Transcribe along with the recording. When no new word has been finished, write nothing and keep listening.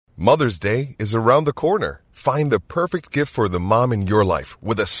Mother's Day is around the corner. Find the perfect gift for the mom in your life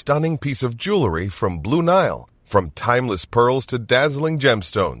with a stunning piece of jewelry from Blue Nile. From timeless pearls to dazzling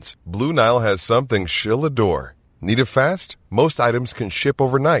gemstones, Blue Nile has something she'll adore. Need it fast? Most items can ship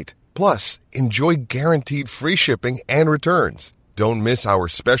overnight. Plus, enjoy guaranteed free shipping and returns. Don't miss our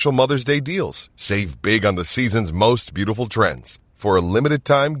special Mother's Day deals. Save big on the season's most beautiful trends. For a limited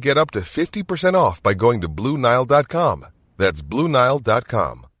time, get up to 50% off by going to BlueNile.com. That's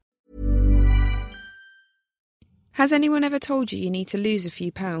BlueNile.com. Has anyone ever told you need to lose a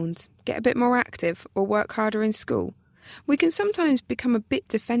few pounds, get a bit more active, or work harder in school? We can sometimes become a bit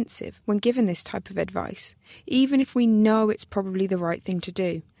defensive when given this type of advice, even if we know it's probably the right thing to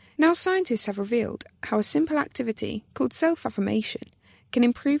do. Now, scientists have revealed how a simple activity called self-affirmation can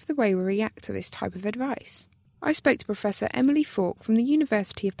improve the way we react to this type of advice. I spoke to Professor Emily Falk from the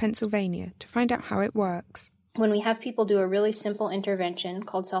University of Pennsylvania to find out how it works. When we have people do a really simple intervention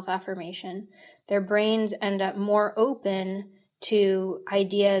called self-affirmation, their brains end up more open to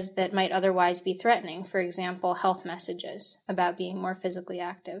ideas that might otherwise be threatening. For example, health messages about being more physically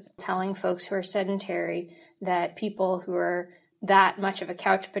active, telling folks who are sedentary that people who are that much of a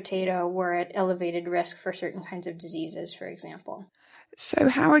couch potato were at elevated risk for certain kinds of diseases, for example. So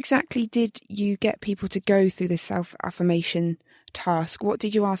how exactly did you get people to go through this self-affirmation task? What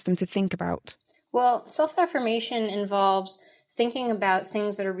did you ask them to think about? Well, self-affirmation involves thinking about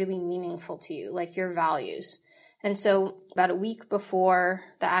things that are really meaningful to you, like your values. And so about a week before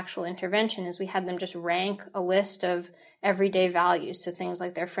the actual intervention is we had them just rank a list of everyday values. So things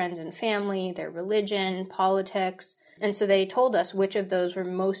like their friends and family, their religion, politics. And so they told us which of those were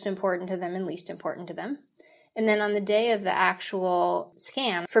most important to them and least important to them. And then on the day of the actual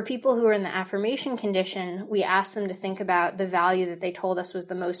scan, for people who are in the affirmation condition, we asked them to think about the value that they told us was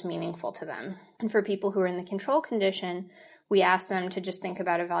the most meaningful to them. And for people who are in the control condition, we asked them to just think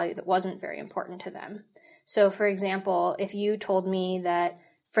about a value that wasn't very important to them. So, for example, if you told me that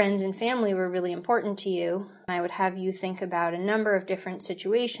friends and family were really important to you, I would have you think about a number of different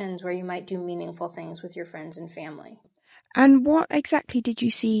situations where you might do meaningful things with your friends and family. And what exactly did you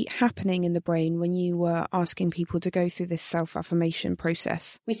see happening in the brain when you were asking people to go through this self-affirmation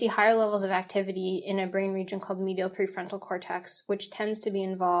process? We see higher levels of activity in a brain region called medial prefrontal cortex, which tends to be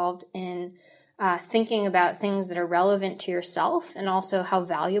involved in thinking about things that are relevant to yourself and also how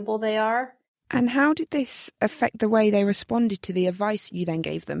valuable they are. And how did this affect the way they responded to the advice you then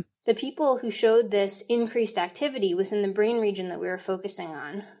gave them? The people who showed this increased activity within the brain region that we were focusing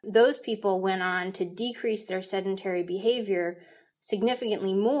on, those people went on to decrease their sedentary behavior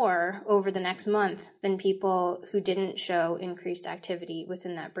significantly more over the next month than people who didn't show increased activity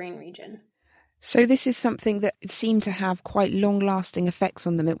within that brain region. So this is something that seemed to have quite long-lasting effects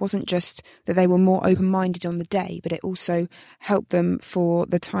on them. It wasn't just that they were more open-minded on the day, but it also helped them for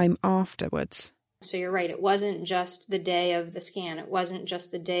the time afterwards. So you're right, it wasn't just the day of the scan, it wasn't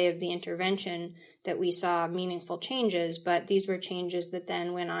just the day of the intervention that we saw meaningful changes, but these were changes that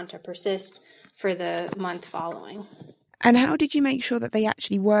then went on to persist for the month following. And how did you make sure that they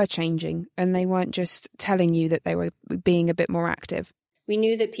actually were changing and they weren't just telling you that they were being a bit more active? We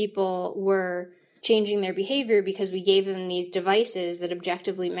knew that people were changing their behavior because we gave them these devices that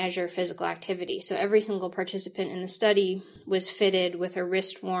objectively measure physical activity. So every single participant in the study was fitted with a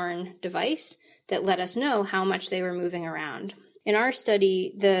wrist-worn device that let us know how much they were moving around. In our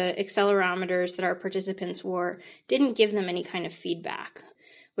study, the accelerometers that our participants wore didn't give them any kind of feedback,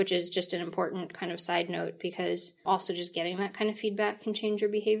 which is just an important kind of side note because also just getting that kind of feedback can change your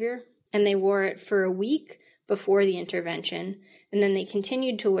behavior. And they wore it for a week before the intervention, and then they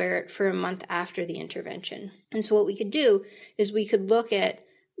continued to wear it for a month after the intervention. And so what we could do is we could look at,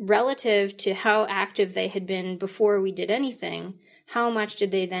 relative to how active they had been before we did anything, how much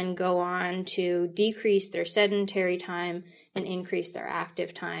did they then go on to decrease their sedentary time and increase their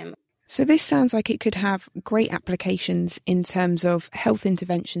active time. So this sounds like it could have great applications in terms of health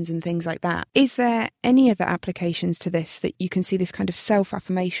interventions and things like that. Is there any other applications to this that you can see this kind of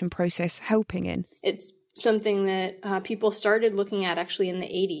self-affirmation process helping in? It's something that people started looking at actually in the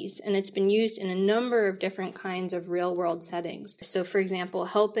 80s, and it's been used in a number of different kinds of real-world settings. So, for example,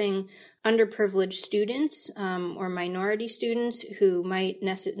 helping underprivileged students or minority students who might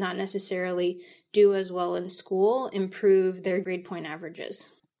not necessarily do as well in school improve their grade point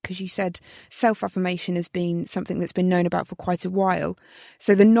averages. Because you said self-affirmation has been something that's been known about for quite a while.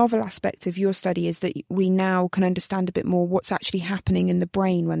 So the novel aspect of your study is that we now can understand a bit more what's actually happening in the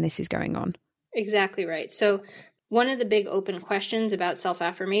brain when this is going on. Exactly right. So One of the big open questions about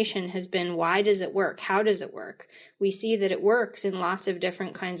self-affirmation has been, why does it work? How does it work? We see that it works in lots of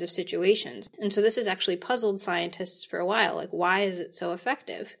different kinds of situations. And so this has actually puzzled scientists for a while. Like, why is it so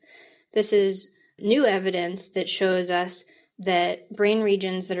effective? This is new evidence that shows us that brain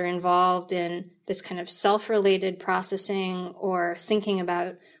regions that are involved in this kind of self-related processing or thinking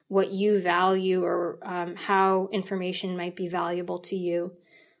about what you value or how information might be valuable to you,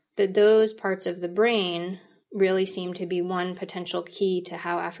 that those parts of the brain really seem to be one potential key to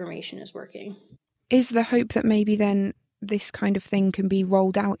how affirmation is working. Is the hope that maybe then this kind of thing can be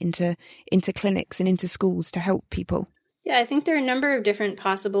rolled out into clinics and into schools to help people? Yeah, I think there are a number of different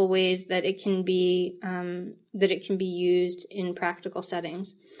possible ways that it can be used in practical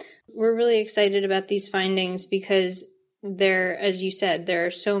settings. We're really excited about these findings because as you said, there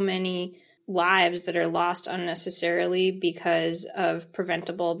are so many lives that are lost unnecessarily because of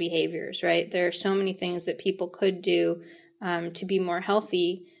preventable behaviors, right? There are so many things that people could do to be more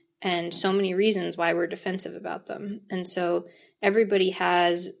healthy, and so many reasons why we're defensive about them. And so everybody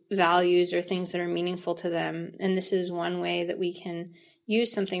has values or things that are meaningful to them. And this is one way that we can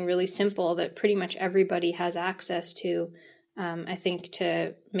use something really simple that pretty much everybody has access to, I think,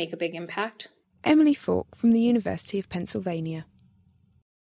 to make a big impact. Emily Falk from the University of Pennsylvania.